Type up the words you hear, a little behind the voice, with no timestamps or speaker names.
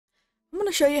I'm going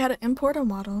to show you how to import a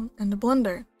model into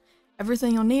Blender.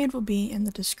 Everything you'll need will be in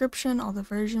the description, all the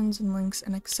versions and links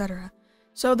and etc.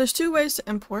 So there's two ways to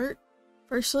import.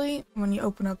 Firstly, when you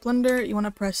open up Blender, you want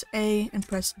to press A and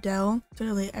press del to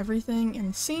delete everything in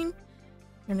the scene.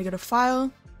 You're going to go to File,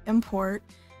 Import,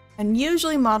 and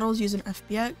usually models use an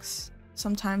FBX.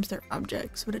 Sometimes they're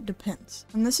objects, but it depends.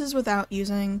 And this is without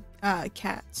using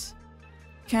cats.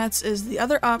 Cats is the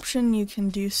other option you can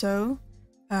do so,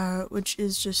 which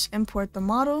is just import the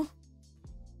model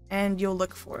and you'll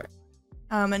look for it.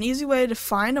 An easy way to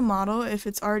find a model if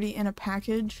it's already in a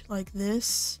package like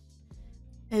this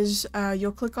is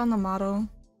you'll click on the model,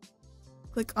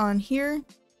 click on here,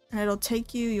 and it'll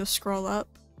take you, you'll scroll up,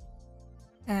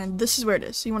 and this is where it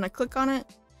is. So you want to click on it,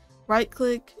 right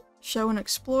click, show and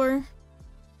explore,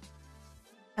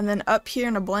 and then up here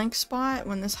in a blank spot,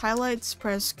 when this highlights,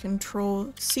 press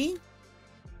Control C,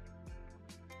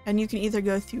 and you can either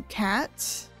go through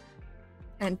cats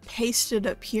and paste it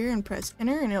up here and press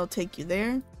enter and it'll take you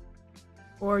there,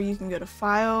 or you can go to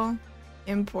File,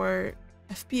 Import,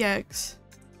 FBX,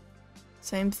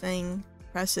 same thing,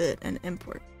 press it and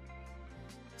import.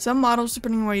 Some models,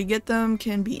 depending on where you get them,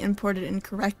 can be imported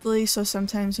incorrectly, so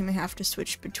sometimes you may have to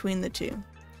switch between the two.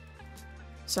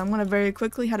 So I'm going to very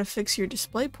quickly how to fix your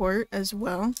display port as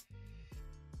well.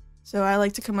 So I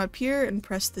like to come up here and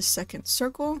press the second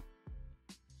circle,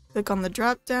 click on the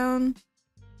drop down,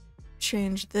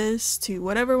 change this to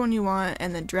whatever one you want,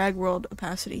 and then drag world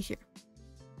opacity here.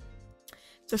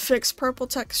 To fix purple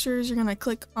textures, you're going to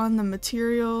click on the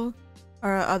material,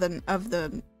 or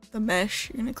the mesh,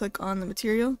 you're going to click on the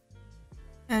material,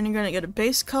 and you're going to go to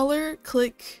base color,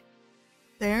 click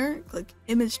there, click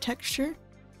image texture,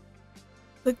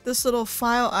 click this little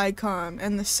file icon,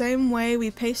 and the same way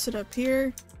we paste it up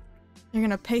here, you're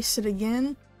going to paste it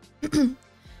again.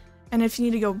 And if you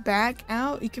need to go back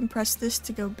out, you can press this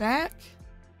to go back,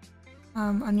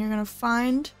 and you're going to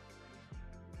find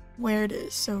where it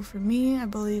is. So for me, I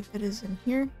believe it is in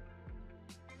here.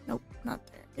 Nope, not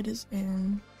there. It is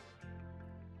in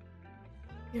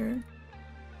here.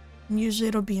 And usually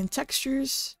it'll be in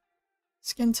textures,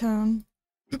 skin tone,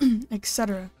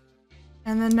 etc.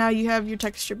 And then now you have your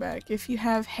texture back. If you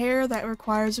have hair that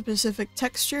requires a specific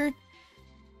texture,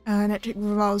 and it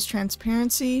involves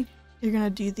transparency, you're gonna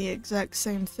do the exact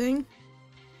same thing.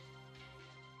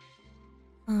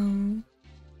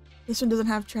 This one doesn't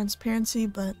have transparency,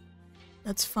 but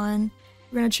that's fine.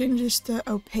 We're gonna change this to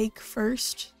opaque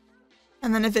first.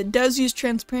 And then if it does use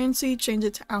transparency, change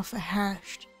it to alpha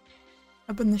hashed.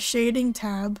 Up in the shading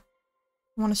tab,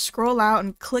 you want to scroll out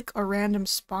and click a random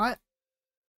spot.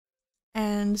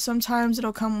 And sometimes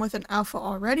it'll come with an alpha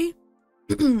already.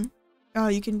 You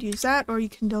can use that, or you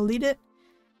can delete it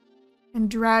and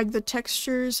drag the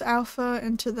textures alpha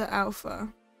into the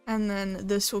alpha. And then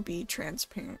this will be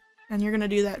transparent. And you're going to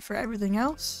do that for everything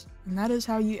else. And that is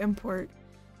how you import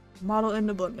a model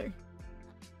into Blender.